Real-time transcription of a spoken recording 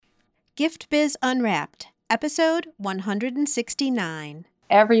Gift Biz Unwrapped, episode 169.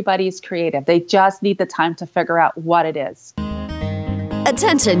 Everybody's creative. They just need the time to figure out what it is.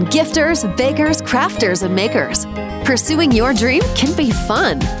 Attention gifters, bakers, crafters, and makers. Pursuing your dream can be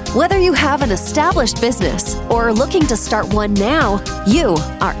fun. Whether you have an established business or are looking to start one now, you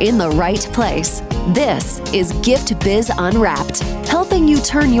are in the right place. This is Gift Biz Unwrapped, helping you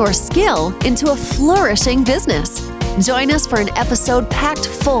turn your skill into a flourishing business. Join us for an episode packed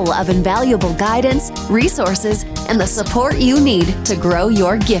full of invaluable guidance, resources, and the support you need to grow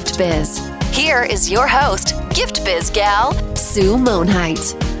your gift biz. Here is your host, Gift Biz gal, Sue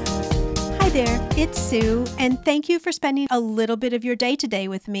Monheit. Hi there, it's Sue, and thank you for spending a little bit of your day today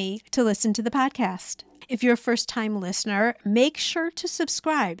with me to listen to the podcast. If you're a first-time listener, make sure to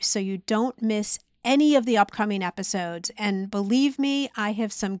subscribe so you don't miss any of the upcoming episodes. And believe me, I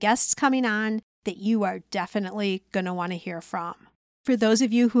have some guests coming on that you are definitely going to want to hear from. For those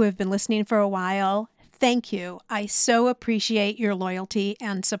of you who have been listening for a while, thank you. I so appreciate your loyalty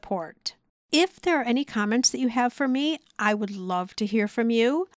and support. If there are any comments that you have for me, I would love to hear from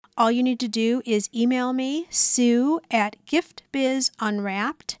you. All you need to do is email me,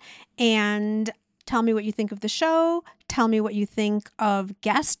 sue@giftbizunwrapped, and tell me what you think of the show. Tell me what you think of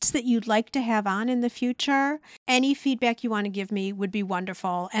guests that you'd like to have on in the future. Any feedback you want to give me would be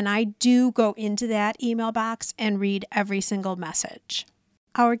wonderful. And I do go into that email box and read every single message.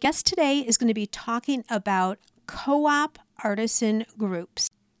 Our guest today is going to be talking about co-op artisan groups.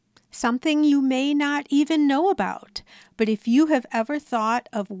 Something you may not even know about. But if you have ever thought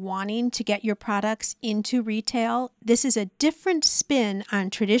of wanting to get your products into retail, this is a different spin on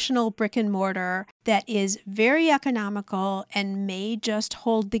traditional brick and mortar that is very economical and may just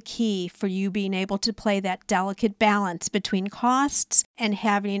hold the key for you being able to play that delicate balance between costs and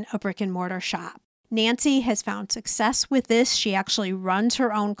having a brick and mortar shop. Nancy has found success with this. She actually runs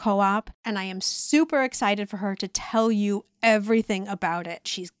her own co-op, and I am super excited for her to tell you everything about it.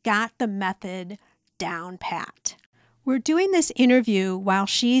 She's got the method down pat. We're doing this interview while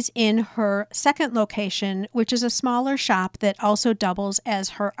she's in her second location, which is a smaller shop that also doubles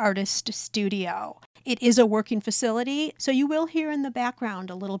as her artist studio. It is a working facility, so you will hear in the background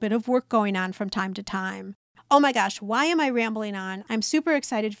a little bit of work going on from time to time. Oh my gosh, why am I rambling on? I'm super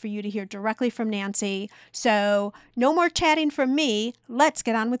excited for you to hear directly from Nancy. So no more chatting from me. Let's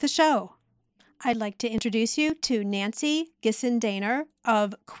get on with the show. I'd like to introduce you to Nancy Gissendaner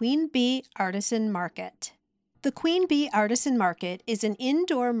of Queen Bee Artisan Market. The Queen Bee Artisan Market is an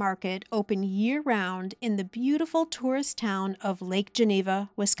indoor market open year-round in the beautiful tourist town of Lake Geneva,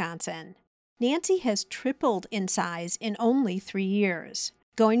 Wisconsin. Nancy has tripled in size in only 3 years.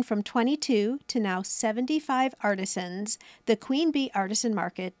 Going from 22 to now 75 artisans, the Queen Bee Artisan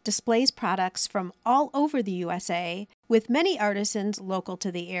Market displays products from all over the USA, with many artisans local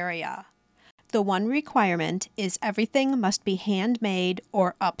to the area. The one requirement is everything must be handmade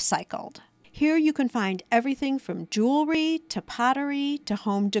or upcycled. Here you can find everything from jewelry to pottery to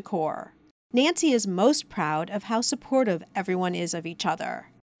home decor. Nancy is most proud of how supportive everyone is of each other.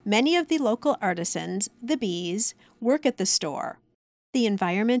 Many of the local artisans, the bees, work at the store. The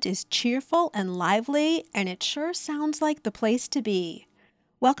environment is cheerful and lively, and it sure sounds like the place to be.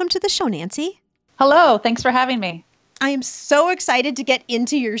 Welcome to the show, Nancy. Hello, thanks for having me. I am so excited to get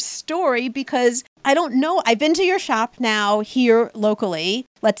into your story because I don't know. I've been to your shop now here locally.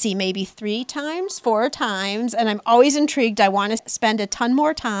 Let's see, maybe 3 times, 4 times, and I'm always intrigued. I want to spend a ton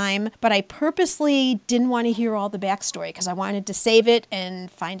more time, but I purposely didn't want to hear all the backstory because I wanted to save it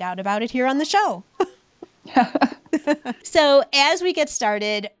and find out about it here on the show. So as we get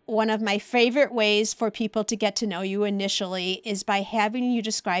started, one of my favorite ways for people to get to know you initially is by having you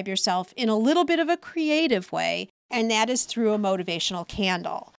describe yourself in a little bit of a creative way, and that is through a motivational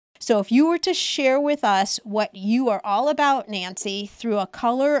candle. So if you were to share with us what you are all about, Nancy, through a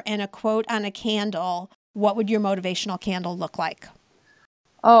color and a quote on a candle, what would your motivational candle look like?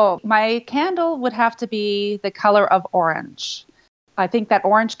 Oh, my candle would have to be the color of orange. I think that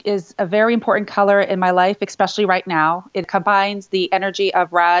orange is a very important color in my life, especially right now. It combines the energy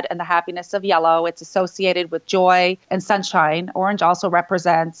of red and the happiness of yellow. It's associated with joy and sunshine. Orange also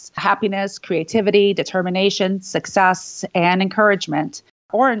represents happiness, creativity, determination, success, and encouragement.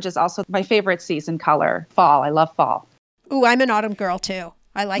 Orange is also my favorite season color, fall. I love fall. Ooh, I'm an autumn girl too.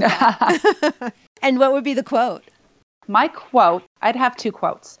 I like that. And what would be the quote? My quote, I'd have 2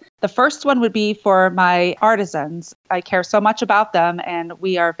 quotes. The first one would be for my artisans. I care so much about them and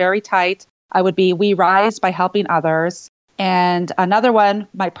we are very tight. I would be, we rise by helping others. And another one,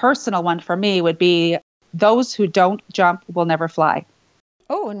 my personal one for me would be, those who don't jump will never fly.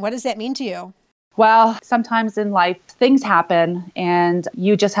 Oh, and what does that mean to you? Well, sometimes in life, things happen and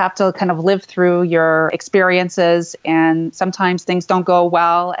you just have to kind of live through your experiences. And sometimes things don't go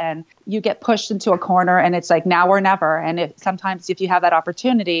well and you get pushed into a corner and it's like now or never. And sometimes if you have that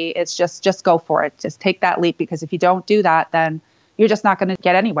opportunity, it's just go for it. Just take that leap, because if you don't do that, then you're just not going to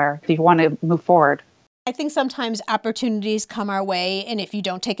get anywhere if you want to move forward. I think sometimes opportunities come our way, and if you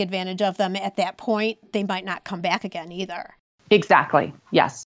don't take advantage of them at that point, they might not come back again either. Exactly.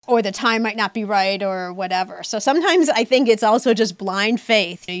 Yes. Or the time might not be right or whatever. So sometimes I think it's also just blind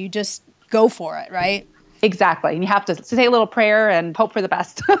faith. You just go for it, right? Exactly. And you have to say a little prayer and hope for the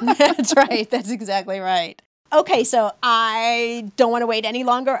best. That's right. That's exactly right. Okay, so I don't want to wait any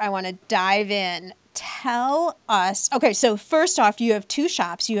longer. I want to dive in. Tell us. Okay, so first off, you have two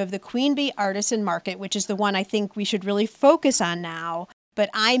shops. You have the Queen Bee Artisan Market, which is the one I think we should really focus on now. But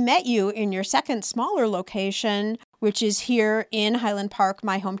I met you in your second smaller location, which is here in Highland Park,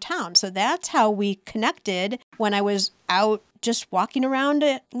 my hometown. So that's how we connected when I was out just walking around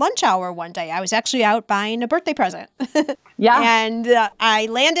at lunch hour one day. I was actually out buying a birthday present. Yeah. And I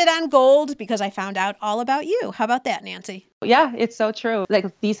landed on gold because I found out all about you. How about that, Nancy? Yeah, it's so true. Like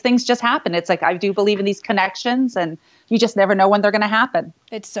these things just happen. It's like I do believe in these connections and you just never know when they're going to happen.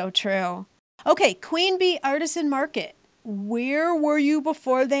 It's so true. Okay, Queen Bee Artisan Market. Where were you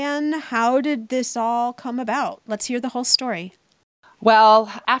before then? How did this all come about? Let's hear the whole story.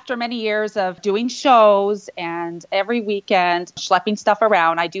 Well, after many years of doing shows and every weekend schlepping stuff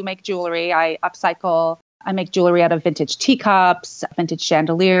around, I do make jewelry. I upcycle. I make jewelry out of vintage teacups, vintage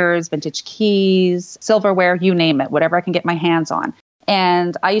chandeliers, vintage keys, silverware, you name it, whatever I can get my hands on.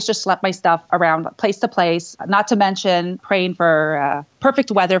 And I used to schlep my stuff around place to place, not to mention praying for perfect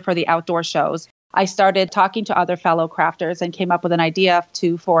weather for the outdoor shows. I started talking to other fellow crafters and came up with an idea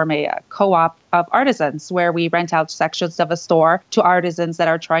to form a co-op of artisans where we rent out sections of a store to artisans that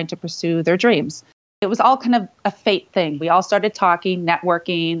are trying to pursue their dreams. It was all kind of a fate thing. We all started talking,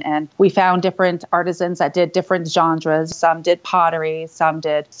 networking, and we found different artisans that did different genres. Some did pottery, some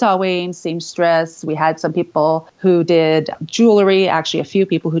did sewing, seamstress. We had some people who did jewelry, actually a few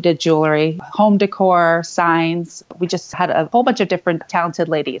people who did jewelry, home decor, signs. We just had a whole bunch of different talented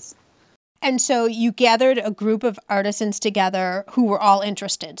ladies. And so you gathered a group of artisans together who were all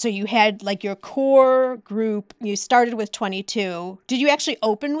interested. So you had like your core group. You started with 22. Did you actually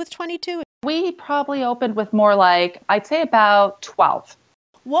open with 22? We probably opened with more like, I'd say about 12.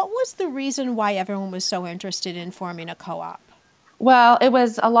 What was the reason why everyone was so interested in forming a co-op? Well, it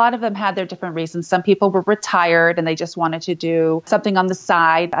was a lot of them had their different reasons. Some people were retired and they just wanted to do something on the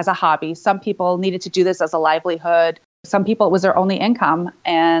side as a hobby. Some people needed to do this as a livelihood. Some people, it was their only income.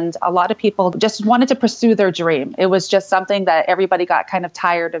 And a lot of people just wanted to pursue their dream. It was just something that everybody got kind of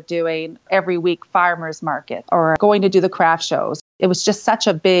tired of doing every week, farmers market or going to do the craft shows. It was just such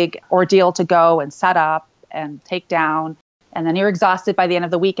a big ordeal to go and set up and take down. And then you're exhausted by the end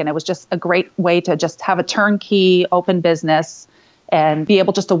of the week. And it was just a great way to just have a turnkey open business and be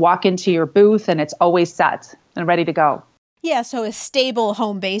able just to walk into your booth and it's always set and ready to go. Yeah, so a stable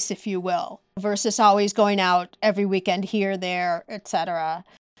home base, if you will, versus always going out every weekend here, there, etc.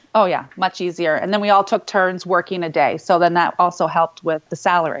 Oh, yeah, much easier. And then we all took turns working a day. So then that also helped with the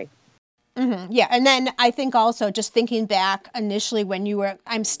salary. Mm-hmm. Yeah. And then I think also just thinking back initially when you were,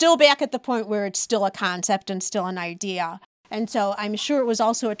 I'm still back at the point where it's still a concept and still an idea. And so I'm sure it was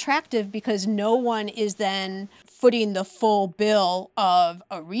also attractive because no one is then footing the full bill of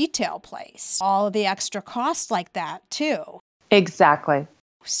a retail place. All of the extra costs like that too. Exactly.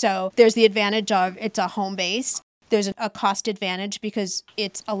 So there's the advantage of it's a home base. There's a cost advantage because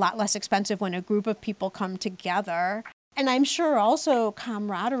it's a lot less expensive when a group of people come together. And I'm sure also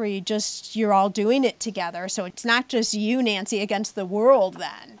camaraderie, just you're all doing it together. So it's not just you, Nancy, against the world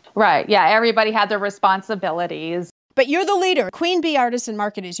then. Right. Yeah. Everybody had their responsibilities. But you're the leader. Queen Bee Artisan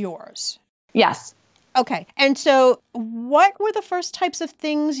Market is yours. Yes. Okay. And so what were the first types of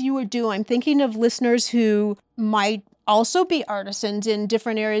things you would do? I'm thinking of listeners who might also be artisans in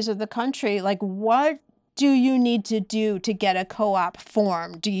different areas of the country. Like, what do you need to do to get a co-op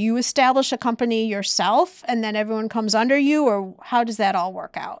formed? Do you establish a company yourself and then everyone comes under you, or how does that all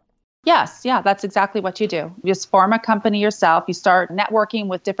work out? Yes. Yeah, that's exactly what you do. You just form a company yourself. You start networking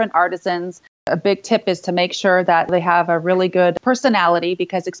with different artisans. A big tip is to make sure that they have a really good personality,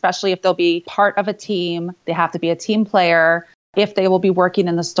 because especially if they'll be part of a team, they have to be a team player. If they will be working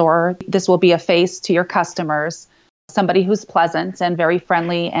in the store, this will be a face to your customers, somebody who's pleasant and very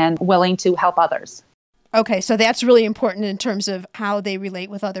friendly and willing to help others. Okay, so that's really important in terms of how they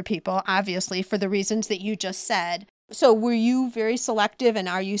relate with other people, obviously, for the reasons that you just said. So were you very selective, and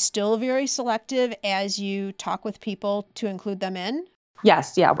are you still very selective as you talk with people to include them in?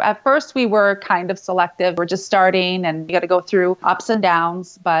 Yes, yeah. At first, we were kind of selective. We're just starting and you got to go through ups and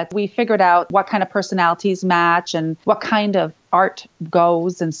downs. But we figured out what kind of personalities match and what kind of art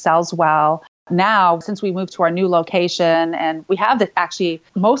goes and sells well. Now, since we moved to our new location and we have actually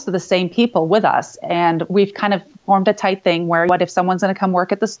most of the same people with us, and we've kind of formed a tight thing where what if someone's going to come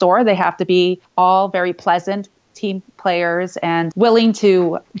work at the store, they have to be all very pleasant team players and willing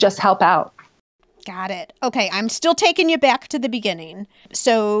to just help out. Got it. Okay, I'm still taking you back to the beginning.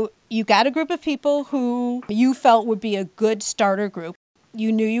 So you got a group of people who you felt would be a good starter group.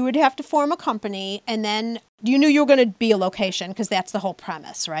 You knew you would have to form a company, and then you knew you were going to be a location because that's the whole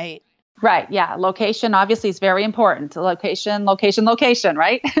premise, right? Right. Yeah. Location obviously is very important. Location,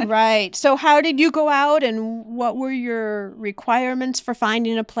 right? Right. So how did you go out and what were your requirements for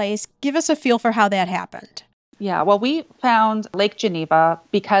finding a place? Give us a feel for how that happened. Yeah, well, we found Lake Geneva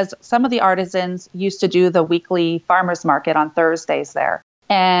because some of the artisans used to do the weekly farmers market on Thursdays there.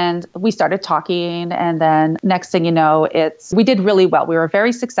 And we started talking. And then next thing you know, we did really well. We were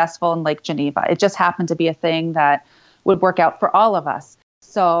very successful in Lake Geneva. It just happened to be a thing that would work out for all of us.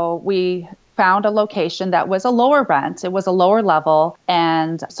 So we found a location that was a lower rent. It was a lower level.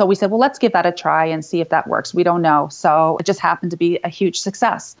 And so we said, well, let's give that a try and see if that works. We don't know. So it just happened to be a huge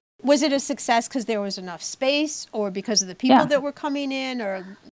success. Was it a success because there was enough space or because of the people that were coming in?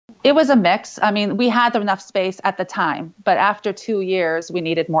 Or it was a mix. I mean, we had enough space at the time, but after 2 years, we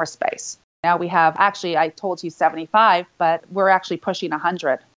needed more space. Now we have, actually, I told you 75, but we're actually pushing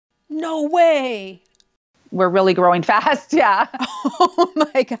 100. No way. We're really growing fast. Yeah. Oh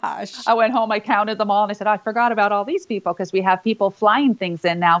my gosh. I went home, I counted them all, and I said, I forgot about all these people because we have people flying things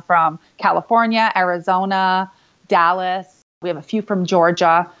in now from California, Arizona, Dallas. We have a few from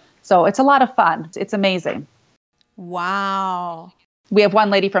Georgia. So it's a lot of fun. It's amazing. Wow. We have one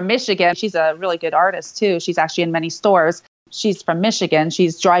lady from Michigan. She's a really good artist too. She's actually in many stores. She's from Michigan.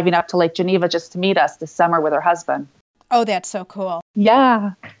 She's driving up to Lake Geneva just to meet us this summer with her husband. Oh, that's so cool.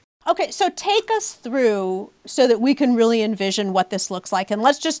 Yeah. Okay, so take us through so that we can really envision what this looks like. And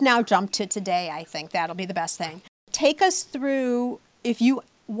let's just now jump to today. I think that'll be the best thing. Take us through, if you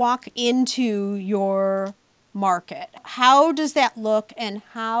walk into your market, how does that look and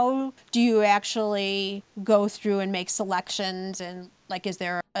how do you actually go through and make selections, and like is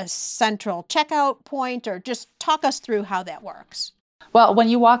there a central checkout point, or just talk us through how that works? Well, when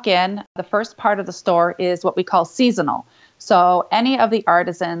you walk in, the first part of the store is what we call seasonal. So any of the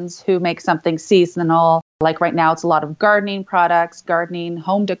artisans who make something seasonal, like right now it's a lot of gardening products, gardening,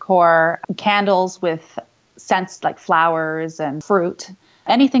 home decor, candles with scents like flowers and fruit.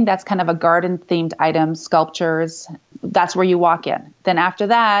 Anything that's kind of a garden-themed item, sculptures, that's where you walk in. Then after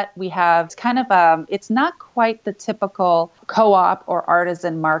that, we have kind of it's not quite the typical co-op or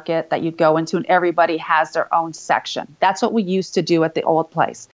artisan market that you go into and everybody has their own section. That's what we used to do at the old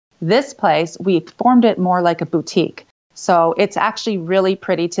place. This place, we formed it more like a boutique. So it's actually really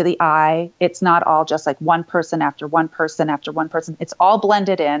pretty to the eye. It's not all just like one person after one person after one person. It's all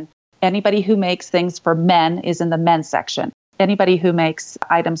blended in. Anybody who makes things for men is in the men's section. Anybody who makes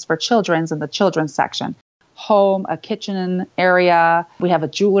items for children's in the children's section. Home, a kitchen area. We have a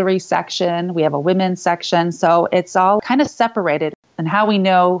jewelry section. We have a women's section. So it's all kind of separated. And how we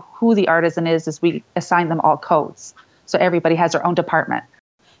know who the artisan is we assign them all codes. So everybody has their own department.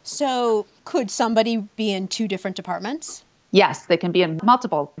 So could somebody be in 2 different departments? Yes, they can be in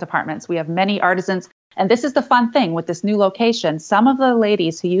multiple departments. We have many artisans. And this is the fun thing with this new location. Some of the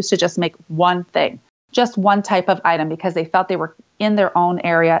ladies who used to just make one thing, just one type of item because they felt they were in their own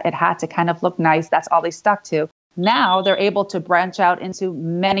area. It had to kind of look nice. That's all they stuck to. Now they're able to branch out into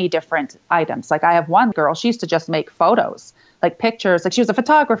many different items. Like I have one girl, she used to just make photos, like pictures. Like she was a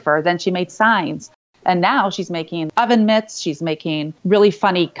photographer. Then she made signs. And now she's making oven mitts. She's making really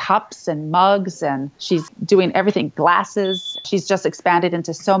funny cups and mugs. And she's doing everything, glasses. She's just expanded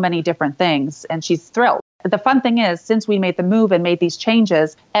into so many different things. And she's thrilled. The fun thing is, since we made the move and made these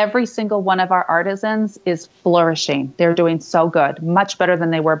changes, every single one of our artisans is flourishing. They're doing so good, much better than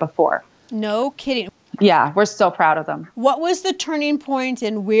they were before. No kidding. Yeah, we're so proud of them. What was the turning point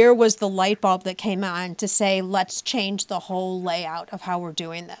and where was the light bulb that came on to say, let's change the whole layout of how we're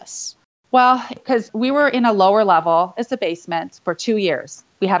doing this? Well, because we were in a lower level, it's a basement, for 2 years.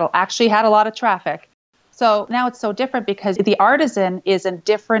 We actually had a lot of traffic. So now it's so different because the artisan is in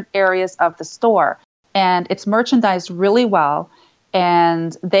different areas of the store. And it's merchandised really well.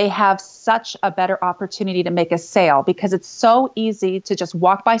 And they have such a better opportunity to make a sale because it's so easy to just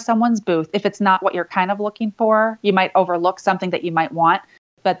walk by someone's booth. If it's not what you're kind of looking for, you might overlook something that you might want.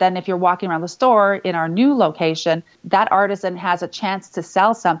 But then if you're walking around the store in our new location, that artisan has a chance to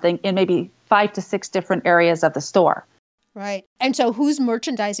sell something in maybe 5 to 6 different areas of the store. Right. And so who's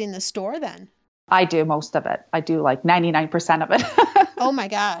merchandising the store then? I do most of it. I do like 99% of it. Oh my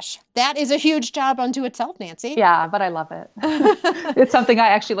gosh. That is a huge job unto itself, Nancy. Yeah, but I love it. It's something I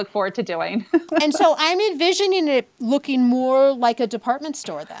actually look forward to doing. And so I'm envisioning it looking more like a department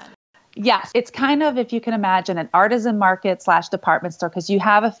store then. Yes, it's kind of, if you can imagine, an artisan market / department store, because you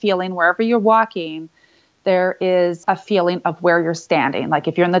have a feeling wherever you're walking, there is a feeling of where you're standing. Like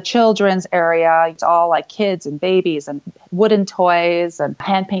if you're in the children's area, it's all like kids and babies and wooden toys and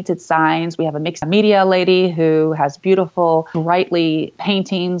hand-painted signs. We have a mixed media lady who has beautiful, brightly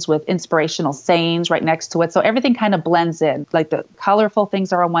paintings with inspirational sayings right next to it. So everything kind of blends in. Like the colorful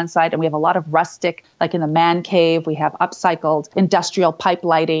things are on one side, and we have a lot of rustic, like in the man cave, we have upcycled industrial pipe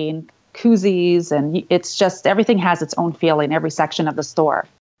lighting, koozies, and it's just everything has its own feeling, every section of the store.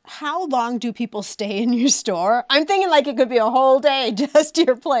 How long do people stay in your store? I'm thinking like it could be a whole day, just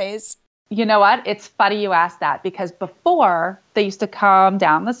your place. You know what? It's funny you asked that, because before they used to come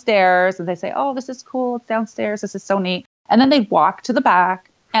down the stairs and they say, oh, this is cool. It's downstairs. This is so neat. And then they'd walk to the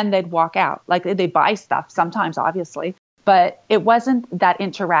back and they'd walk out. Like they'd buy stuff sometimes, obviously, but it wasn't that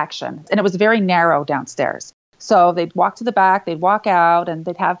interaction. And it was very narrow downstairs. So they'd walk to the back, they'd walk out, and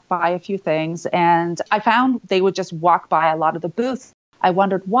they'd buy a few things. And I found they would just walk by a lot of the booths. I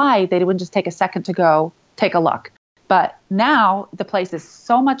wondered why they wouldn't just take a second to go take a look. But now the place is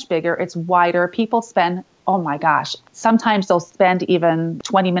so much bigger. It's wider. People spend, oh my gosh, sometimes they'll spend even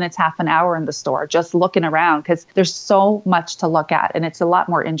 20 minutes, half an hour in the store just looking around, because there's so much to look at and it's a lot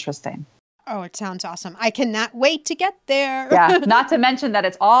more interesting. Oh, it sounds awesome. I cannot wait to get there. Yeah, not to mention that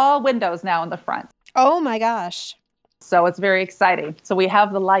it's all windows now in the front. Oh my gosh. So it's very exciting. So we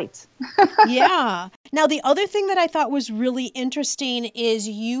have the light. Yeah. Now, the other thing that I thought was really interesting is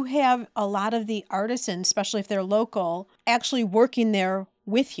you have a lot of the artisans, especially if they're local, actually working there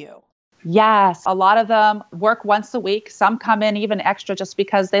with you. Yes. A lot of them work once a week. Some come in even extra just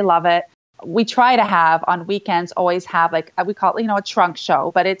because they love it. We try to have on weekends, always have like, we call it, a trunk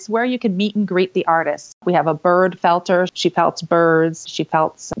show, but it's where you can meet and greet the artists. We have a bird felter. She felts birds. She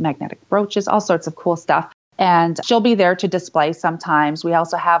felts magnetic brooches, all sorts of cool stuff. And she'll be there to display sometimes. We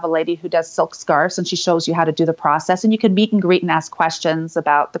also have a lady who does silk scarves, and she shows you how to do the process. And you can meet and greet and ask questions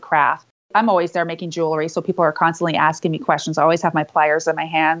about the craft. I'm always there making jewelry, so people are constantly asking me questions. I always have my pliers in my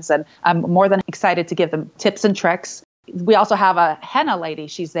hands, and I'm more than excited to give them tips and tricks. We also have a henna lady.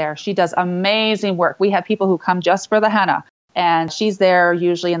 She's there. She does amazing work. We have people who come just for the henna. And she's there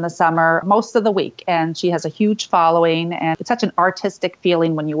usually in the summer, most of the week. And she has a huge following. And it's such an artistic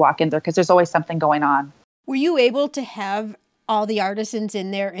feeling when you walk in there, because there's always something going on. Were you able to have all the artisans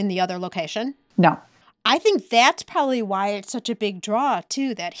in there in the other location? No. I think that's probably why it's such a big draw,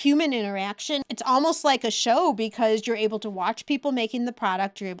 too, that human interaction. It's almost like a show, because you're able to watch people making the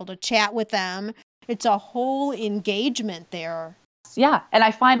product. You're able to chat with them. It's a whole engagement there. Yeah. And I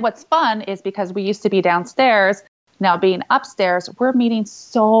find what's fun is, because we used to be downstairs, now being upstairs, we're meeting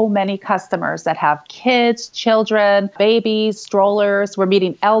so many customers that have kids, children, babies, strollers. We're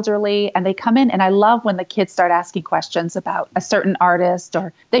meeting elderly, and they come in. And I love when the kids start asking questions about a certain artist,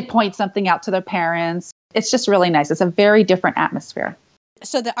 or they point something out to their parents. It's just really nice. It's a very different atmosphere.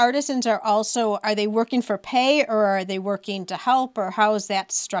 So the artisans are they working for pay, or are they working to help, or how is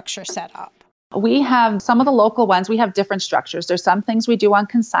that structure set up? We have some of the local ones. We have different structures. There's some things we do on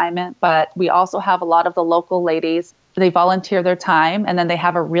consignment, but we also have a lot of the local ladies. They volunteer their time, and then they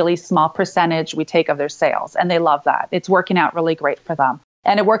have a really small percentage we take of their sales, and they love that. It's working out really great for them.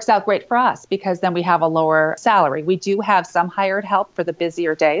 And it works out great for us, because then we have a lower salary. We do have some hired help for the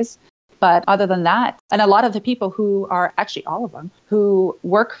busier days, but other than that, and a lot of the people who are, actually all of them, who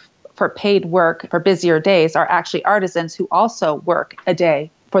work for paid work for busier days are actually artisans who also work a day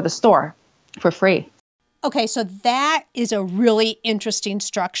for the store for free. Okay, so that is a really interesting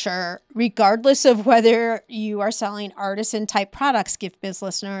structure, regardless of whether you are selling artisan type products, Gift Biz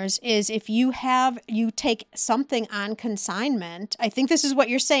listeners, is if you take something on consignment. I think this is what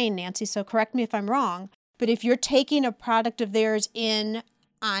you're saying, Nancy, so correct me if I'm wrong. But if you're taking a product of theirs in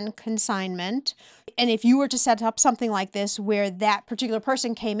on consignment, and if you were to set up something like this where that particular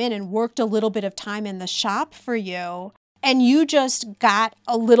person came in and worked a little bit of time in the shop for you, and you just got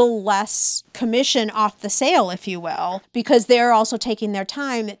a little less commission off the sale, if you will, because they're also taking their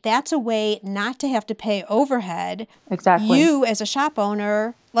time, that's a way not to have to pay overhead. Exactly. You, as a shop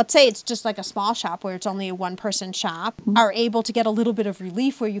owner, let's say it's just like a small shop where it's only a one-person shop, are able to get a little bit of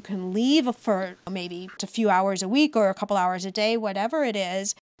relief where you can leave for maybe a few hours a week or a couple hours a day, whatever it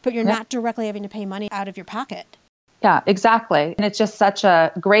is, but you're not directly having to pay money out of your pocket. Yeah, exactly. And it's just such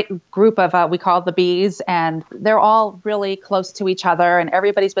a great group of, we call it the bees, and they're all really close to each other, and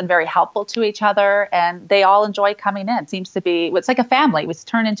everybody's been very helpful to each other, and they all enjoy coming in. It seems to be, it's like a family. It's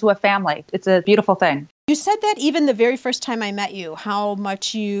turned into a family. It's a beautiful thing. You said that even the very first time I met you, how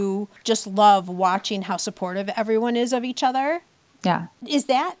much you just love watching how supportive everyone is of each other. Yeah. Is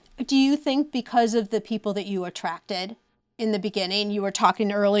that, do you think, because of the people that you attracted in the beginning? You were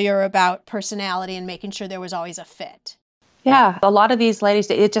talking earlier about personality and making sure there was always a fit. Yeah, a lot of these ladies,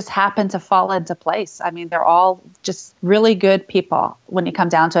 it just happened to fall into place. I mean, they're all just really good people when you come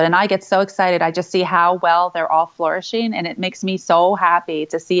down to it. And I get so excited. I just see how well they're all flourishing. And it makes me so happy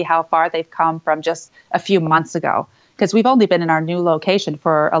to see how far they've come from just a few months ago. Because we've only been in our new location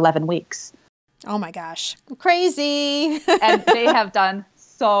for 11 weeks. Oh my gosh, crazy. And they have done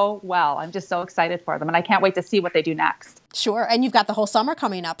so well. I'm just so excited for them. And I can't wait to see what they do next. Sure. And you've got the whole summer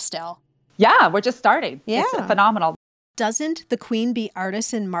coming up still. Yeah, we're just starting. Yeah. It's phenomenal. Doesn't the Queen Bee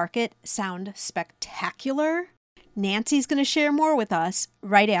Artisan Market sound spectacular? Nancy's going to share more with us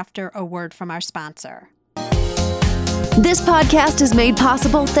right after a word from our sponsor. This podcast is made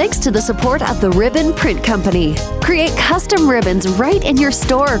possible thanks to the support of the Ribbon Print Company. Create custom ribbons right in your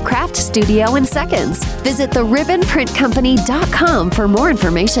store or craft studio in seconds. Visit theribbonprintcompany.com for more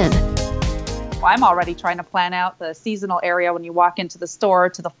information. I'm already trying to plan out the seasonal area when you walk into the store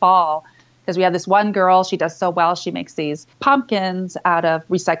to the fall. Because we have this one girl, she does so well. She makes these pumpkins out of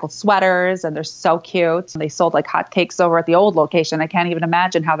recycled sweaters, and they're so cute. They sold like hotcakes over at the old location. I can't even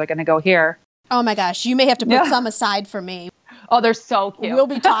imagine how they're going to go here. Oh my gosh, you may have to put some aside for me. Oh, they're so cute. We'll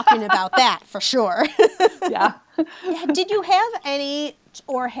be talking about that for sure. Yeah. Did you have any,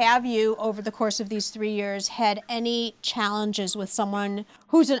 or have you, over the course of these 3 years, had any challenges with someone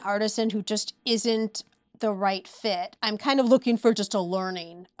who's an artisan who just isn't the right fit? I'm kind of looking for just a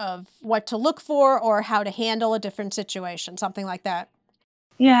learning of what to look for or how to handle a different situation, something like that.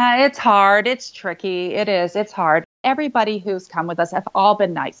 Yeah, it's hard. It's tricky. It is. It's hard. Everybody who's come with us have all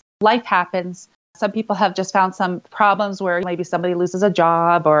been nice. Life happens. Some people have just found some problems where maybe somebody loses a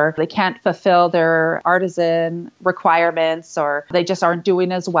job or they can't fulfill their artisan requirements or they just aren't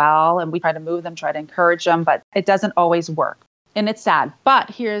doing as well. And we try to move them, try to encourage them, but it doesn't always work. And it's sad. But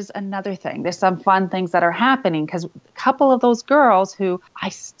here's another thing. There's some fun things that are happening because a couple of those girls who I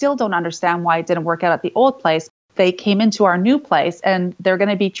still don't understand why it didn't work out at the old place, they came into our new place and they're going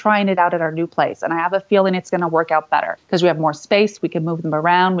to be trying it out at our new place. And I have a feeling it's going to work out better because we have more space. We can move them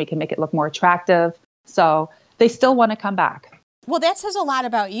around. We can make it look more attractive. So they still want to come back. Well, that says a lot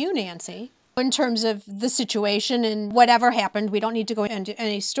about you, Nancy, in terms of the situation and whatever happened. We don't need to go into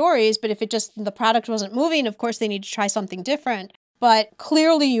any stories, but if it just, the product wasn't moving, of course they need to try something different. But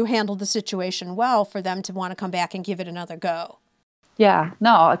clearly you handled the situation well for them to want to come back and give it another go. Yeah,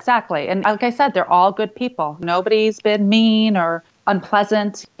 no, exactly. And like I said, they're all good people. Nobody's been mean or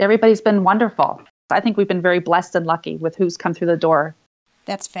unpleasant. Everybody's been wonderful. I think we've been very blessed and lucky with who's come through the door.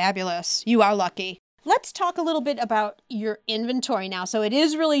 That's fabulous. You are lucky. Let's talk a little bit about your inventory now. So it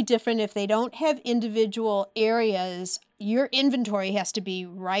is really different if they don't have individual areas. Your inventory has to be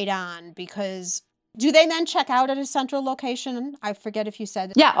right on because do they then check out at a central location? I forget if you said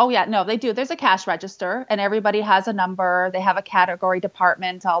that. Yeah. Oh, yeah. No, they do. There's a cash register and everybody has a number. They have a category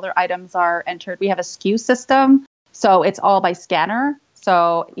department. All their items are entered. We have a SKU system. So it's all by scanner.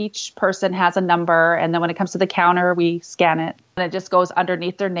 So each person has a number. And then when it comes to the counter, we scan it. And it just goes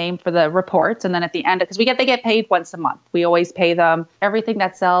underneath their name for the report. And then at the end, because they get paid once a month. We always pay them everything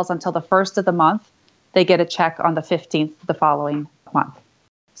that sells until the first of the month. They get a check on the 15th the following month.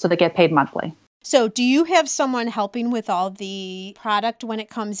 So they get paid monthly. So do you have someone helping with all the product when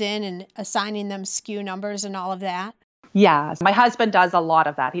it comes in and assigning them SKU numbers and all of that? Yeah, my husband does a lot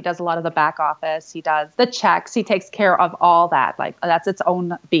of that. He does a lot of the back office. He does the checks. He takes care of all that. Like that's its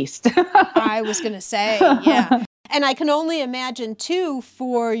own beast. I was going to say, yeah. And I can only imagine, too,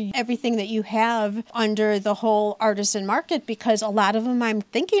 for everything that you have under the whole artisan market, because a lot of them I'm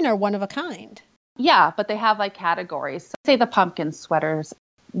thinking are one of a kind. Yeah, but they have like categories. Say the pumpkin sweaters.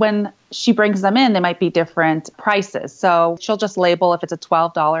 When she brings them in, they might be different prices. So she'll just label if it's a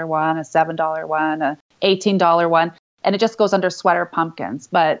 $12 one, a $7 one, a $18 one, and it just goes under sweater pumpkins.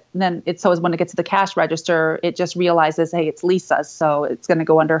 But then it's so when it gets to the cash register, it just realizes, hey, it's Lisa's, so it's going to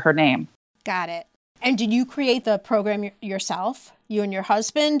go under her name. Got it. And did you create the program yourself, you and your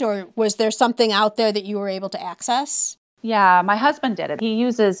husband, or was there something out there that you were able to access? Yeah, my husband did it. He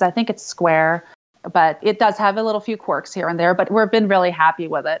uses, I think it's Square. But it does have a little few quirks here and there, but we've been really happy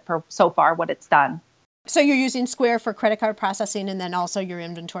with it for so far what it's done. So you're using Square for credit card processing and then also your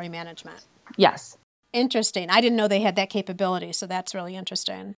inventory management? Yes. Interesting. I didn't know they had that capability, so that's really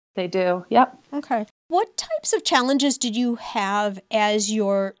interesting. They do. Yep. Okay. What types of challenges did you have as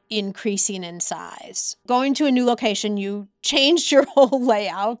you're increasing in size? Going to a new location, you changed your whole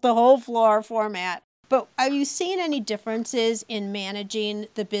layout, the whole floor format. But are you seeing any differences in managing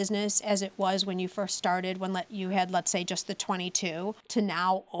the business as it was when you first started, when you had, let's say, just the 22 to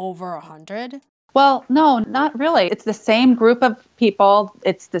now over 100? Well, no, not really. It's the same group of people.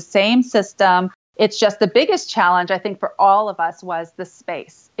 It's the same system. It's just the biggest challenge, I think, for all of us was the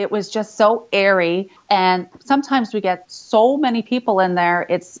space. It was just so airy. And sometimes we get so many people in there,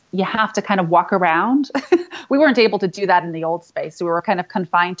 you have to kind of walk around. We weren't able to do that in the old space. We were kind of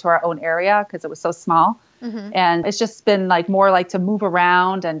confined to our own area because it was so small. Mm-hmm. And it's just been more like to move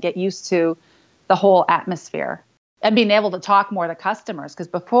around and get used to the whole atmosphere. And being able to talk more to customers, because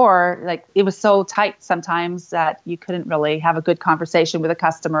before, it was so tight sometimes that you couldn't really have a good conversation with a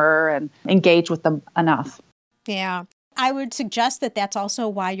customer and engage with them enough. Yeah. I would suggest that that's also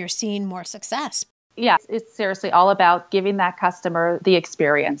why you're seeing more success. Yeah, it's seriously all about giving that customer the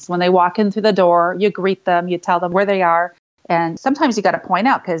experience. When they walk in through the door, you greet them, you tell them where they are. And sometimes you got to point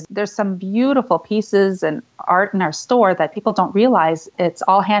out, because there's some beautiful pieces and art in our store that people don't realize it's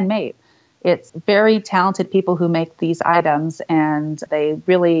all handmade. It's very talented people who make these items, and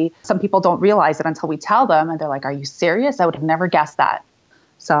some people don't realize it until we tell them, and they're like, "Are you serious? I would have never guessed that."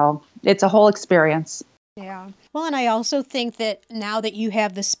 So it's a whole experience. Yeah. Well, and I also think that now that you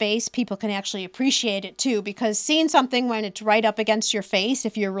have the space, people can actually appreciate it too, because seeing something when it's right up against your face,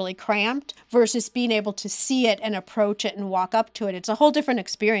 if you're really cramped, versus being able to see it and approach it and walk up to it, it's a whole different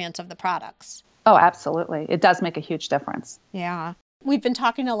experience of the products. Oh, absolutely. It does make a huge difference. Yeah. We've been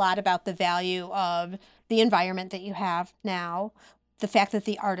talking a lot about the value of the environment that you have now, the fact that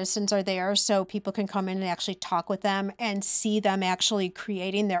the artisans are there so people can come in and actually talk with them and see them actually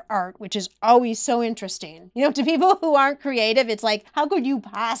creating their art, which is always so interesting. To people who aren't creative, it's like, how could you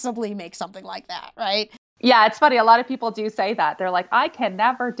possibly make something like that, right? Yeah, it's funny. A lot of people do say that. They're like, I can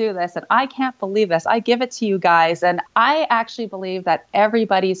never do this, and I can't believe this. I give it to you guys. And I actually believe that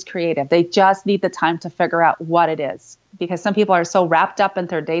everybody's creative. They just need the time to figure out what it is, because some people are so wrapped up in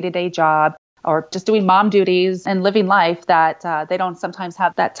their day-to-day job or just doing mom duties and living life that they don't sometimes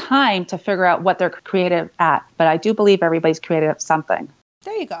have that time to figure out what they're creative at. But I do believe everybody's creative at something.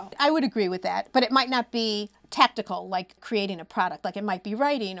 There you go. I would agree with that. But it might not be tactical, like creating a product. Like it might be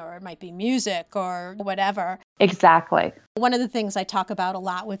writing, or it might be music, or whatever. Exactly. One of the things I talk about a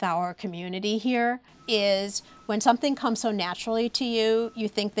lot with our community here is when something comes so naturally to you, you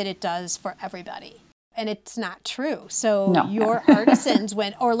think that it does for everybody. And it's not true. So No. Your artisans,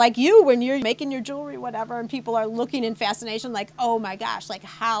 when you're making your jewelry, whatever, and people are looking in fascination, like, oh my gosh, like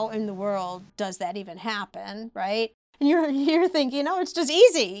how in the world does that even happen, right? And you're thinking, oh, it's just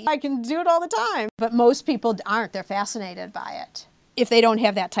easy. I can do it all the time. But most people aren't. They're fascinated by it if they don't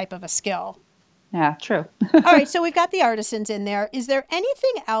have that type of a skill. Yeah, true. All right, so we've got the artisans in there. Is there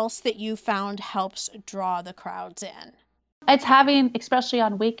anything else that you found helps draw the crowds in? It's having, especially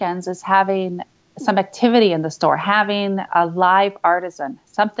on weekends, is having some activity in the store, having a live artisan,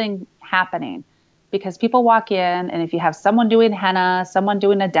 something happening. Because people walk in, and if you have someone doing henna, someone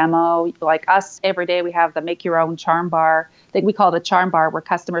doing a demo, like us, every day we have the make your own charm bar. We call it a charm bar, where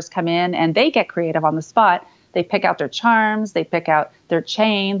customers come in and they get creative on the spot. They pick out their charms, they pick out their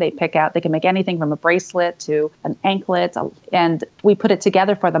chain, they can make anything from a bracelet to an anklet, and we put it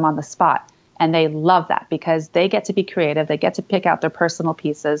together for them on the spot. And they love that because they get to be creative, they get to pick out their personal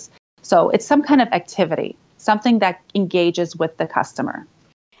pieces. So it's some kind of activity, something that engages with the customer.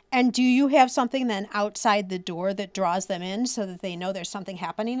 And do you have something then outside the door that draws them in so that they know there's something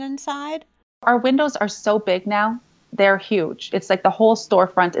happening inside? Our windows are so big now. They're huge. It's like the whole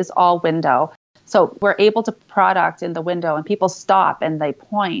storefront is all window. So we're able to product in the window, and people stop and they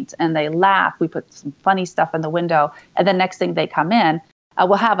point and they laugh. We put some funny stuff in the window. And the next thing they come in,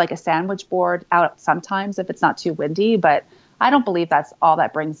 we'll have like a sandwich board out sometimes if it's not too windy. But I don't believe that's all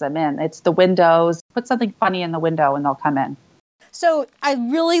that brings them in. It's the windows. Put something funny in the window and they'll come in. So I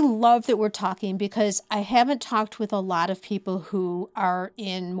really love that we're talking, because I haven't talked with a lot of people who are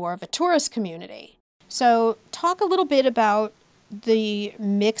in more of a tourist community. So talk a little bit about the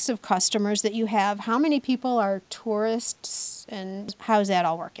mix of customers that you have. How many people are tourists, and how's that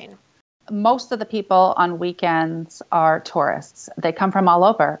all working? Most of the people on weekends are tourists. They come from all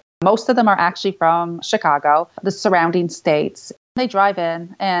over. Most of them are actually from Chicago, the surrounding states. They drive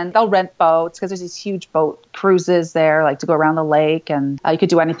in and they'll rent boats, because there's these huge boat cruises there, like to go around the lake, and you could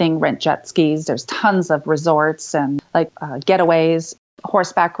do anything, rent jet skis. There's tons of resorts and getaways,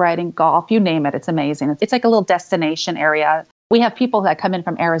 horseback riding, golf, you name it. It's amazing. It's like a little destination area. We have people that come in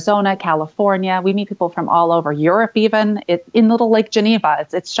from Arizona, California. We meet people from all over Europe, even in little Lake Geneva.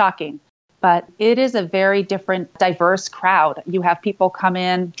 It's shocking. But it is a very different, diverse crowd. You have people come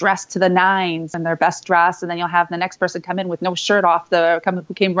in dressed to the nines in their best dress, and then you'll have the next person come in with no shirt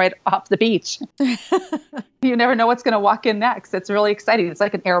who came right off the beach. You never know what's going to walk in next. It's really exciting. It's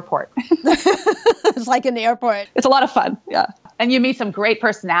like an airport. It's like an airport. It's a lot of fun. Yeah. And you meet some great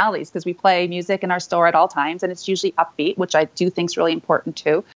personalities because we play music in our store at all times, and it's usually upbeat, which I do think is really important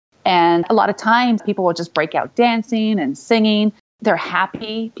too. And a lot of times people will just break out dancing and singing. They're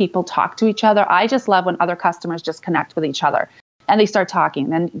happy. People talk to each other. I just love when other customers just connect with each other and they start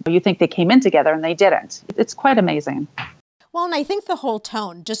talking. And you think they came in together and they didn't. It's quite amazing. Well, and I think the whole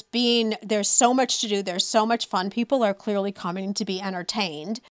tone, just being, there's so much to do. There's so much fun. People are clearly coming to be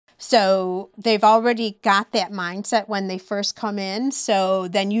entertained. So they've already got that mindset when they first come in. So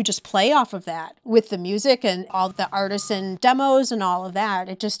then you just play off of that with the music and all the artisan demos and all of that.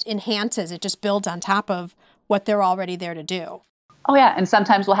 It just enhances, it just builds on top of what they're already there to do. Oh, yeah. And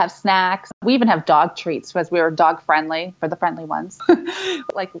sometimes we'll have snacks. We even have dog treats because we are dog friendly for the friendly ones.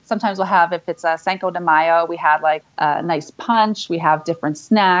 Like sometimes we'll have, if it's a Cinco de Mayo, we had like a nice punch. We have different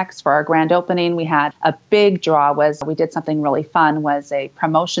snacks for our grand opening. We had a big draw we did something really fun, was a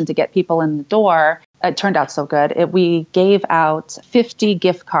promotion to get people in the door. It turned out so good. We gave out 50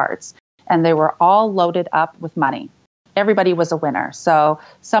 gift cards and they were all loaded up with money. Everybody was a winner. So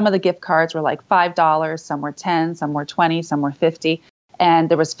some of the gift cards were like $5, some were 10, some were 20, some were 50, and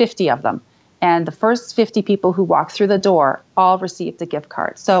there was 50 of them. And the first 50 people who walked through the door all received a gift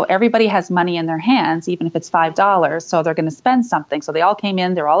card. So everybody has money in their hands, even if it's $5, so they're going to spend something. So they all came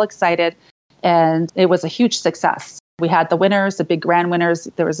in, they're all excited, and it was a huge success. We had the winners, the big grand winners.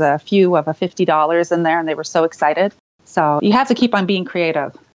 There was a few of a $50 in there, and they were so excited. So you have to keep on being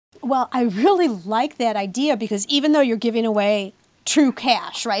creative. Well, I really like that idea because even though you're giving away true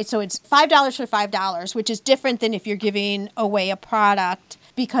cash, right? So it's $5 for $5, which is different than if you're giving away a product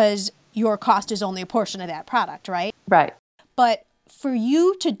because your cost is only a portion of that product, right? Right. But for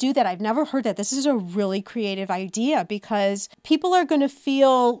you to do that, I've never heard that. This is a really creative idea because people are going to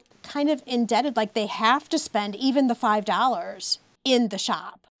feel kind of indebted, like they have to spend even the $5 in the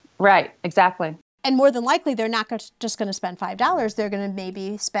shop. Right, exactly. And more than likely, they're not just going to spend $5. They're going to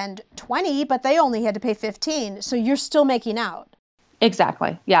maybe spend $20, but they only had to pay $15. So you're still making out.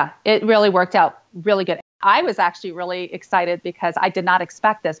 Exactly. Yeah, it really worked out really good. I was actually really excited because I did not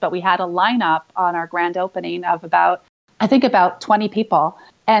expect this, but we had a lineup on our grand opening of about 20 people.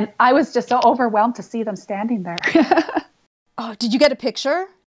 And I was just so overwhelmed to see them standing there. Oh, did you get a picture?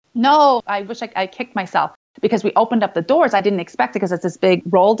 No, I wish I kicked myself. Because we opened up the doors, I didn't expect it because it's this big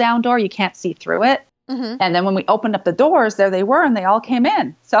roll down door. You can't see through it. Mm-hmm. And then when we opened up the doors, there they were and they all came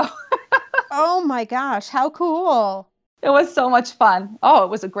in. So, oh my gosh, how cool. It was so much fun. Oh, it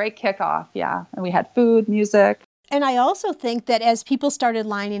was a great kickoff. Yeah. And we had food, music. And I also think that as people started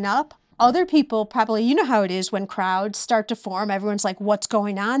lining up, other people probably, you know how it is when crowds start to form. Everyone's like, what's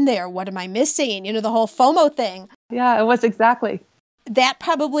going on there? What am I missing? You know, the whole FOMO thing. Yeah, it was exactly. That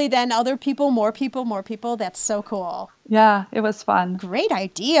probably then other people, more people. That's so cool. Yeah, it was fun. Great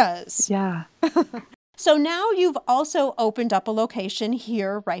ideas. Yeah. So now you've also opened up a location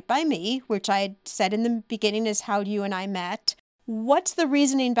here right by me, which I said in the beginning is how you and I met. What's the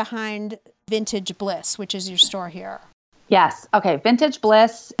reasoning behind Vintage Bliss, which is your store here? Yes. Okay. Vintage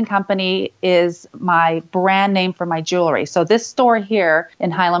Bliss & Company is my brand name for my jewelry. So this store here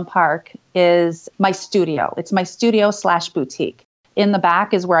in Highland Park is my studio. It's my studio/boutique. In the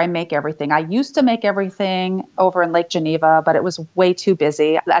back is where I make everything. I used to make everything over in Lake Geneva, but it was way too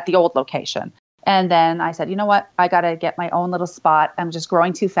busy at the old location. And then I said, you know what? I got to get my own little spot. I'm just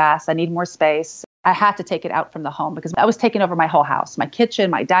growing too fast. I need more space. I had to take it out from the home because I was taking over my whole house, my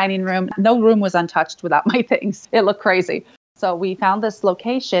kitchen, my dining room. No room was untouched without my things. It looked crazy. So we found this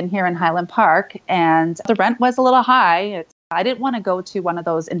location here in Highland Park and the rent was a little high. I didn't want to go to one of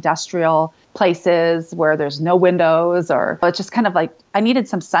those industrial places where there's no windows or it's just kind of like I needed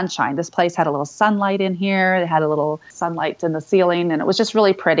some sunshine. This place had a little sunlight in here. It had a little sunlight in the ceiling and it was just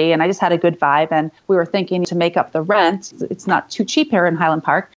really pretty. And I just had a good vibe. And we were thinking to make up the rent, it's not too cheap here in Highland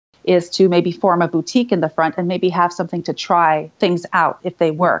Park, is to maybe form a boutique in the front and maybe have something to try things out if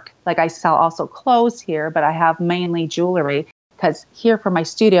they work. Like I sell also clothes here, but I have mainly jewelry. Because here for my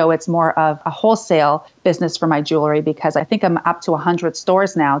studio, it's more of a wholesale business for my jewelry because I think I'm up to 100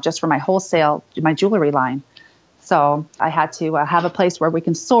 stores now just for my wholesale, my jewelry line. So I had to have a place where we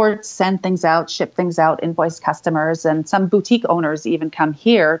can sort, send things out, ship things out, invoice customers. And some boutique owners even come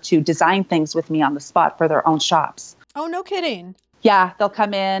here to design things with me on the spot for their own shops. Oh, no kidding. Yeah, they'll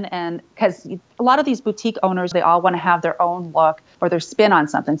come in and because a lot of these boutique owners, they all want to have their own look or their spin on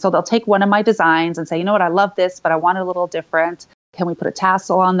something. So they'll take one of my designs and say, you know what, I love this, but I want it a little different. Can we put a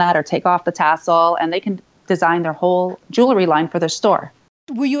tassel on that or take off the tassel? And they can design their whole jewelry line for their store.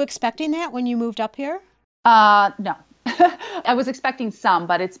 Were you expecting that when you moved up here? No. I was expecting some,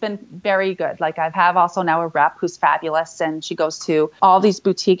 but it's been very good. Like I have also now a rep who's fabulous, and she goes to all these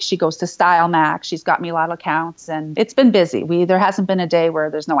boutiques. She goes to Style Mac. She's got me a lot of accounts, and it's been busy. There hasn't been a day where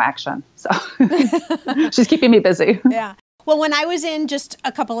there's no action. So she's keeping me busy. Yeah. Well, when I was in just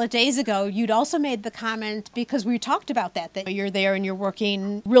a couple of days ago, you'd also made the comment, because we talked about that you're there and you're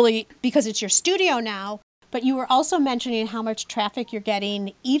working really because it's your studio now. But you were also mentioning how much traffic you're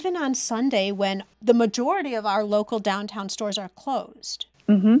getting even on Sunday when the majority of our local downtown stores are closed.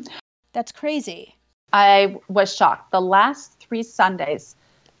 Mm-hmm. That's crazy. I was shocked. The last 3 Sundays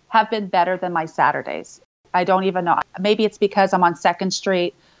have been better than my Saturdays. I don't even know. Maybe it's because I'm on 2nd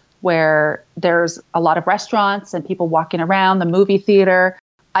Street where there's a lot of restaurants and people walking around, the movie theater.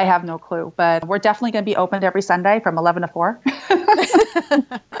 I have no clue, but we're definitely going to be open every Sunday from 11 to 4.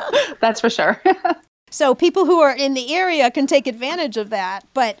 That's for sure. So people who are in the area can take advantage of that.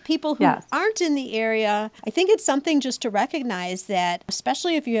 But people who Yes. aren't in the area, I think it's something just to recognize that,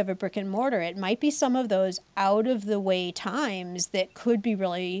 especially if you have a brick and mortar, it might be some of those out of the way times that could be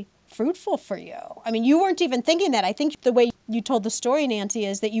really fruitful for you. I mean, you weren't even thinking that. I think the way you told the story, Nancy,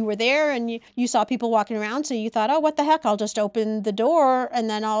 is that you were there and you saw people walking around. So you thought, oh, what the heck? I'll just open the door. And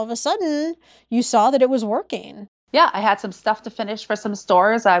then all of a sudden you saw that it was working. Yeah, I had some stuff to finish for some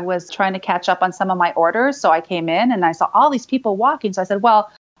stores. I was trying to catch up on some of my orders. So I came in and I saw all these people walking. So I said, well,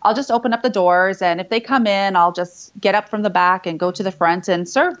 I'll just open up the doors. And if they come in, I'll just get up from the back and go to the front and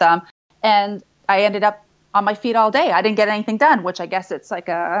serve them. And I ended up on my feet all day. I didn't get anything done, which I guess it's like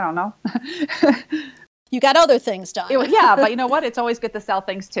I don't know. You got other things done. Yeah, but you know what? It's always good to sell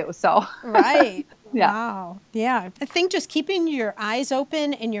things too. So Right. Yeah. Wow. Yeah. I think just keeping your eyes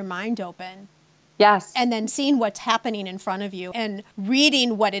open and your mind open. Yes. And then seeing what's happening in front of you and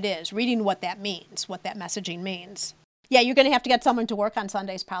reading what it is, reading what that means, what that messaging means. Yeah, you're going to have to get someone to work on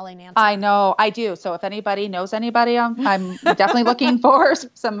Sundays, probably, Nancy. I know, I do. So if anybody knows anybody, I'm definitely looking for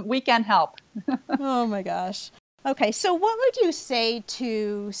some weekend help. Oh my gosh. Okay, so what would you say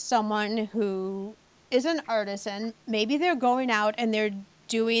to someone who is an artisan? Maybe they're going out and they're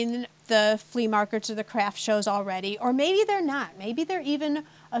doing the flea markets or the craft shows already, or maybe they're not. Maybe they're even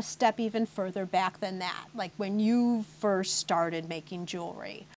a step even further back than that, like when you first started making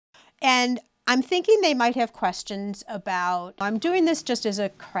jewelry. And I'm thinking they might have questions about, I'm doing this just as a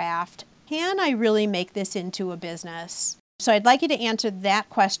craft. Can I really make this into a business? So I'd like you to answer that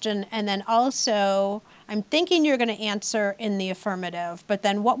question. And then also, I'm thinking you're going to answer in the affirmative, but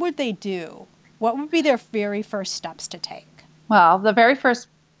then what would they do? What would be their very first steps to take? Well, the very first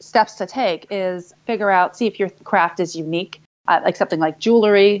steps to take is see if your craft is unique. Like something like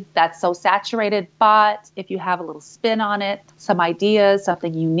jewelry that's so saturated, but if you have a little spin on it, some ideas,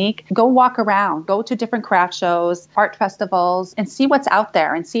 something unique, go walk around, go to different craft shows, art festivals, and see what's out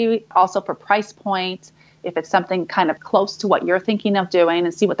there, and see also for price point, if it's something kind of close to what you're thinking of doing,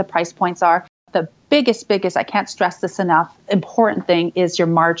 and see what the price points are. The biggest, I can't stress this enough, important thing is your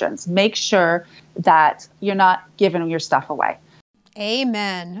margins. Make sure that you're not giving your stuff away.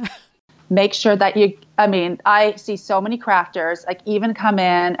 Amen. Make sure that I see so many crafters like even come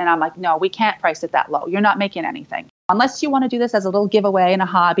in and I'm like, no, we can't price it that low. You're not making anything. Unless you want to do this as a little giveaway and a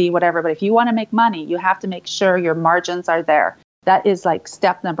hobby, whatever. But if you want to make money, you have to make sure your margins are there. That is like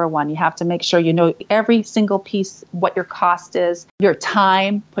step number 1. You have to make sure you know every single piece, what your cost is, your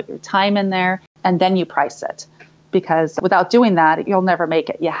time, put your time in there, and then you price it. Because without doing that, you'll never make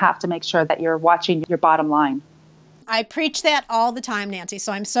it. You have to make sure that you're watching your bottom line. I preach that all the time, Nancy,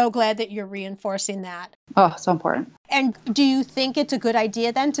 so I'm so glad that you're reinforcing that. Oh, so important. And do you think it's a good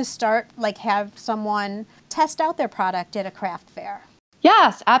idea then to start, have someone test out their product at a craft fair?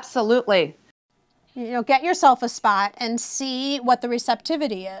 Yes, absolutely. Get yourself a spot and see what the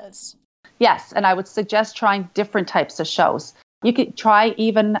receptivity is. Yes, and I would suggest trying different types of shows. You could try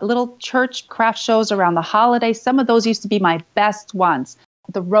even little church craft shows around the holidays. Some of those used to be my best ones.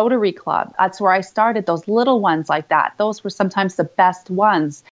 The Rotary Club, that's where I started, those little ones like that. Those were sometimes the best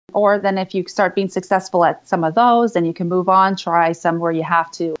ones. Or then if you start being successful at some of those, then you can move on, try some where you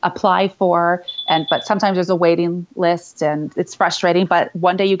have to apply for. But sometimes there's a waiting list and it's frustrating. But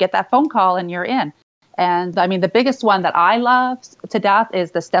one day you get that phone call and you're in. And the biggest one that I love to death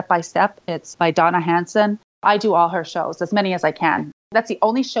is the Step by Step. It's by Donna Hansen. I do all her shows, as many as I can. That's the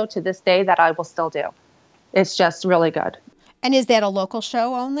only show to this day that I will still do. It's just really good. And is that a local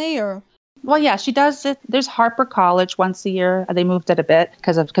show only, or? Well, yeah, she does it. There's Harper College once a year. They moved it a bit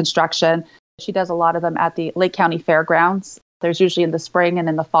because of construction. She does a lot of them at the Lake County Fairgrounds. There's usually in the spring and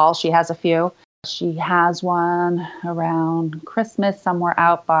in the fall, she has a few. She has one around Christmas somewhere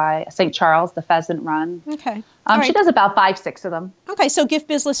out by St. Charles, the Pheasant Run. Okay. She does about 5-6 of them. Okay, so Gift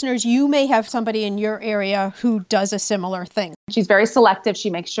Biz listeners, you may have somebody in your area who does a similar thing. She's very selective.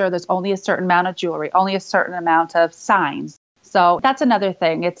 She makes sure there's only a certain amount of jewelry, only a certain amount of signs. So that's another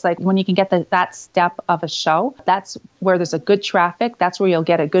thing. It's like when you can get that step of a show, that's where there's a good traffic. That's where you'll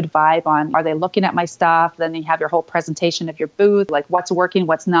get a good vibe on, are they looking at my stuff? Then you have your whole presentation of your booth, like what's working,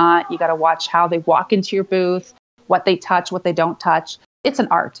 what's not. You got to watch how they walk into your booth, what they touch, what they don't touch. It's an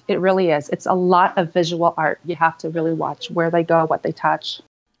art. It really is. It's a lot of visual art. You have to really watch where they go, what they touch.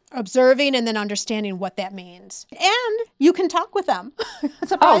 Observing and then understanding what that means. And you can talk with them.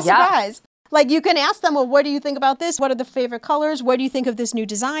 Surprise, surprise. Like you can ask them, well, what do you think about this? What are the favorite colors? What do you think of this new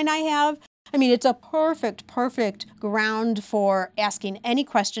design I have? I mean, it's a perfect ground for asking any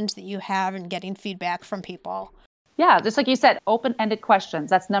questions that you have and getting feedback from people. Yeah, just like you said, open-ended questions.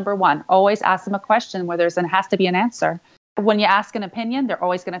 That's number one. Always ask them a question where has to be an answer. When you ask an opinion, they're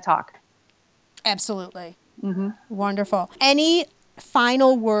always going to talk. Absolutely. Mm-hmm. Wonderful. Any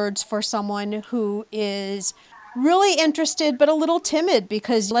final words for someone who is really interested but a little timid?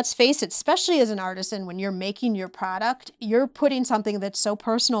 Because let's face it, especially as an artisan, when you're making your product, you're putting something that's so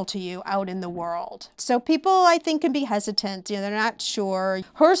personal to you out in the world. So people, I think, can be hesitant. They're not sure.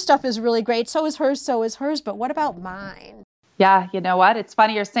 Her stuff is really great. So is hers. But what about mine? Yeah, you know what? It's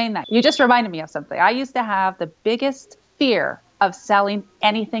funny you're saying that. You just reminded me of something. I used to have the biggest fear of selling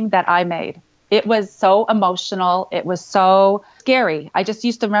anything that I made. It was so emotional. It was so scary. I just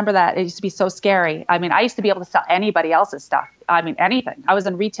used to remember that. It used to be so scary. I mean, I used to be able to sell anybody else's stuff. I mean, anything. I was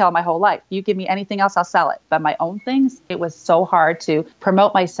in retail my whole life. You give me anything else, I'll sell it. But my own things, it was so hard to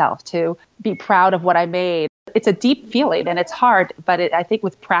promote myself, to be proud of what I made. It's a deep feeling and it's hard. But I think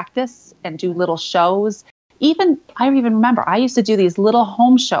with practice and do little shows, I remember I used to do these little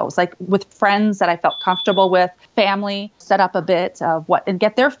home shows, like with friends that I felt comfortable with, family, set up a bit of and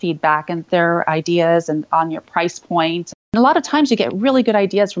get their feedback and their ideas and on your price point. And a lot of times you get really good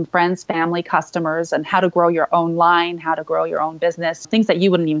ideas from friends, family, customers, and how to grow your own line, how to grow your own business, things that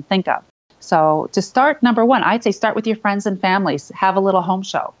you wouldn't even think of. So to start, number one, I'd say start with your friends and families, have a little home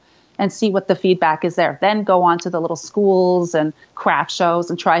show and see what the feedback is there. Then go on to the little schools and craft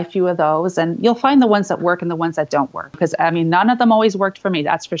shows and try a few of those. And you'll find the ones that work and the ones that don't work. Because, I mean, none of them always worked for me,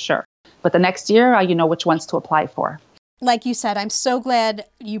 that's for sure. But the next year, you know which ones to apply for. Like you said, I'm so glad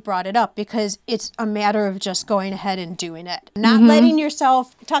you brought it up because it's a matter of just going ahead and doing it. Not letting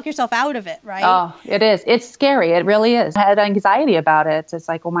yourself talk yourself out of it, right? Oh, it is. It's scary. It really is. I had anxiety about it. It's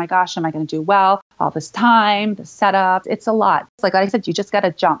like, oh my gosh, am I going to do well? All this time, the setup, it's a lot. It's like I said, you just got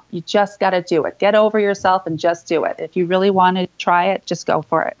to jump. You just got to do it. Get over yourself and just do it. If you really want to try it, just go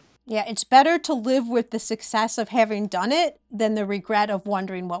for it. Yeah, it's better to live with the success of having done it than the regret of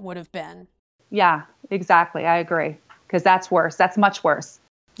wondering what would have been. Yeah, exactly. I agree. Because that's worse. That's much worse.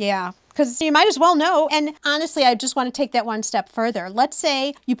 Yeah, because you might as well know. And honestly, I just want to take that one step further. Let's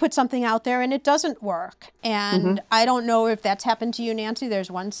say you put something out there and it doesn't work. And I don't know if that's happened to you, Nancy.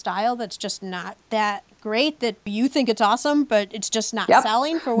 There's one style that's just not that great that you think it's awesome, but it's just not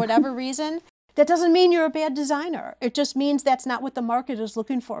selling for whatever reason. That doesn't mean you're a bad designer. It just means that's not what the market is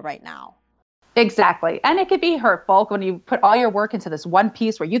looking for right now. Exactly. And it could be hurtful when you put all your work into this one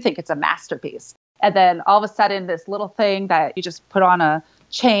piece where you think it's a masterpiece. And then all of a sudden, this little thing that you just put on a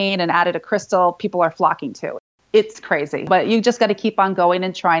chain and added a crystal, people are flocking to. It's crazy. But you just got to keep on going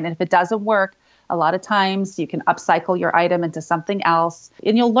and trying. And if it doesn't work, a lot of times you can upcycle your item into something else.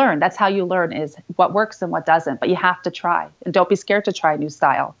 And you'll learn. That's how you learn is what works and what doesn't. But you have to try. And don't be scared to try a new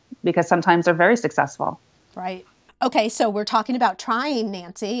style because sometimes they're very successful. Right. Okay, so we're talking about trying,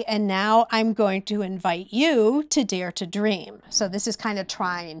 Nancy, and now I'm going to invite you to Dare to Dream. So this is kind of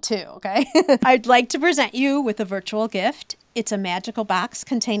trying too, okay? I'd like to present you with a virtual gift. It's a magical box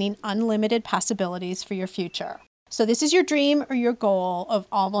containing unlimited possibilities for your future. So this is your dream or your goal of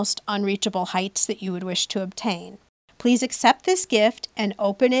almost unreachable heights that you would wish to obtain. Please accept this gift and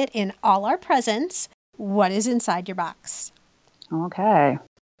open it in all our presence. What is inside your box? Okay.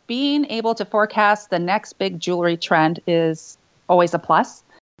 Being able to forecast the next big jewelry trend is always a plus.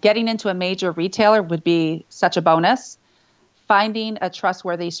 Getting into a major retailer would be such a bonus. Finding a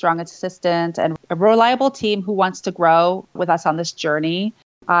trustworthy, strong assistant and a reliable team who wants to grow with us on this journey.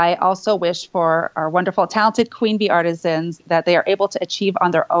 I also wish for our wonderful, talented Queen Bee artisans that they are able to achieve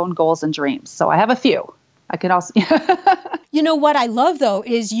on their own goals and dreams. So I have a few. I can also... You know what I love, though,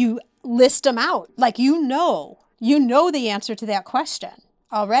 is you list them out. Like, you know the answer to that question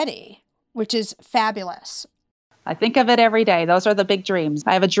already, which is fabulous. I think of it every day. Those are the big dreams.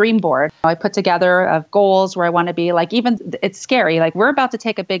 I have a dream board I put together of goals where I want to be. Like, even it's scary. Like, we're about to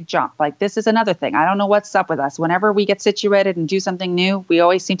take a big jump. Like, this is another thing. I don't know what's up with us. Whenever we get situated and do something new, we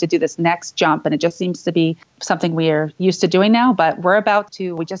always seem to do this next jump. And it just seems to be something we are used to doing now. But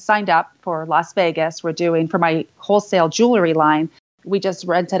we just signed up for Las Vegas. We're doing, for my wholesale jewelry line, we just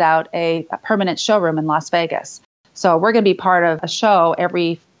rented out a permanent showroom in Las Vegas. So we're going to be part of a show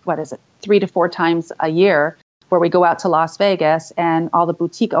every, 3 to 4 times a year, where we go out to Las Vegas, and all the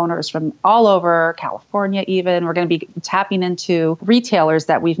boutique owners from all over California, even, we're going to be tapping into retailers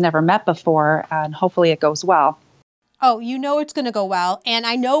that we've never met before, and hopefully it goes well. Oh, you know it's going to go well. And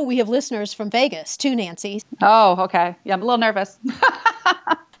I know we have listeners from Vegas too, Nancy. Oh, okay. Yeah, I'm a little nervous.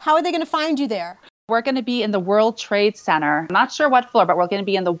 How are they going to find you there? We're going to be in the World Trade Center. I'm not sure what floor, but we're going to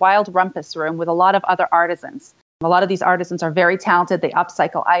be in the Wild Rumpus Room with a lot of other artisans. A lot of these artisans are very talented. They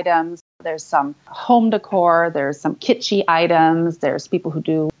upcycle items. There's some home decor. There's some kitschy items. There's people who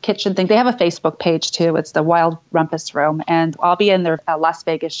do kitchen things. They have a Facebook page too. It's the Wild Rumpus Room. And I'll be in their Las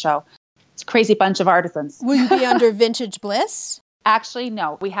Vegas show. It's a crazy bunch of artisans. Will you be under Vintage Bliss? Actually,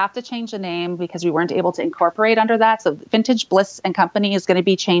 no. We have to change the name because we weren't able to incorporate under that. So Vintage Bliss and Company is going to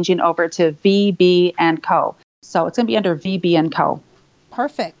be changing over to VB & Co. So it's going to be under VB & Co.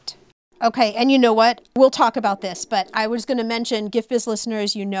 Perfect. Okay, and you know what? We'll talk about this, but I was going to mention, GiftBiz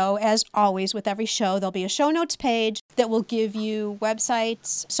listeners, as always with every show, there'll be a show notes page that will give you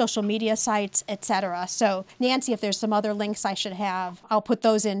websites, social media sites, etc. So, Nancy, if there's some other links I should have, I'll put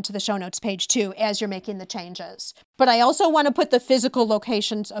those into the show notes page too as you're making the changes. But I also want to put the physical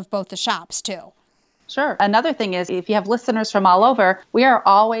locations of both the shops too. Sure. Another thing is, if you have listeners from all over, we are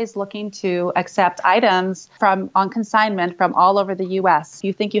always looking to accept items on consignment from all over the U.S. If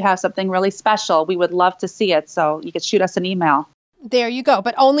you think you have something really special, we would love to see it. So you could shoot us an email. There you go.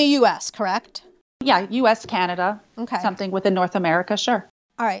 But only U.S., correct? Yeah, U.S., Canada. Okay. Something within North America, sure.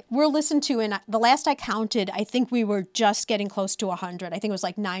 All right. We're listened to, and the last I counted, I think we were just getting close to 100. I think it was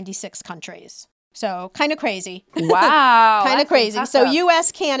like 96 countries. So kind of crazy. Wow. Kind of crazy. Impressive. So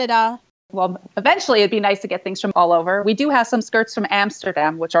U.S., Canada. Well, eventually it'd be nice to get things from all over. We do have some skirts from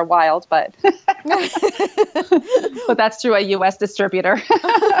Amsterdam, which are wild, but but that's through a U.S. distributor.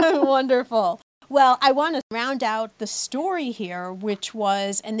 Wonderful. Well, I want to round out the story here, which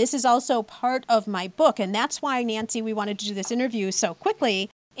was, and this is also part of my book, and that's why, Nancy, we wanted to do this interview so quickly,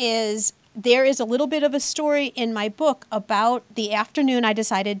 is there is a little bit of a story in my book about the afternoon I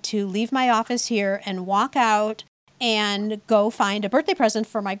decided to leave my office here and walk out and go find a birthday present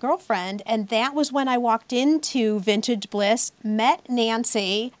for my girlfriend. And that was when I walked into Vintage Bliss, met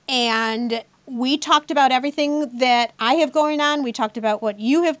Nancy, and we talked about everything that I have going on. We talked about what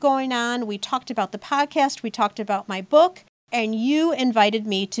you have going on. We talked about the podcast. We talked about my book. And you invited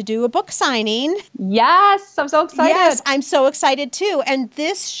me to do a book signing. Yes, I'm so excited. Yes, I'm so excited too. And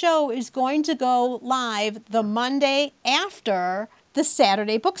this show is going to go live the Monday after the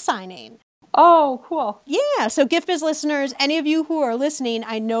Saturday book signing. Oh, cool. Yeah. So GiftBiz listeners, any of you who are listening,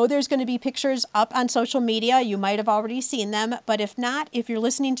 I know there's going to be pictures up on social media. You might have already seen them. But if not, if you're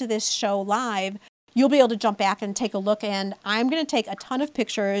listening to this show live, you'll be able to jump back and take a look. And I'm going to take a ton of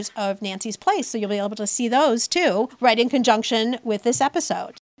pictures of Nancy's place. So you'll be able to see those too, right in conjunction with this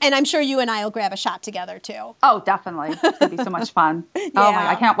episode. And I'm sure you and I will grab a shot together too. Oh, definitely. It's going to be so much fun. Yeah. Oh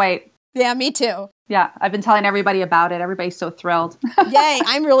my, I can't wait. Yeah, me too. Yeah, I've been telling everybody about it. Everybody's so thrilled. Yay,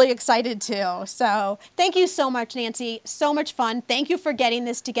 I'm really excited too. So thank you so much, Nancy. So much fun. Thank you for getting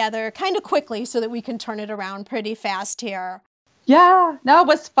this together kind of quickly so that we can turn it around pretty fast here. Yeah, no, it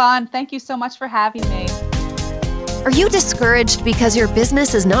was fun. Thank you so much for having me. Are you discouraged because your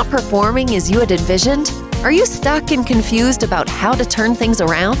business is not performing as you had envisioned? Are you stuck and confused about how to turn things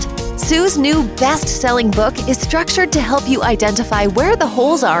around? Sue's new best-selling book is structured to help you identify where the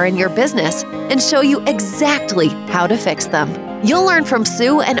holes are in your business and show you exactly how to fix them. You'll learn from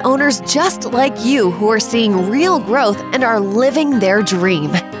Sue and owners just like you who are seeing real growth and are living their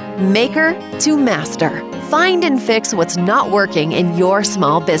dream. Maker to master. Find and fix what's not working in your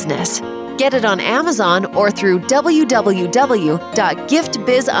small business. Get it on Amazon or through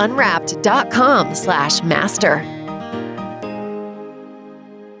www.giftbizunwrapped.com/master.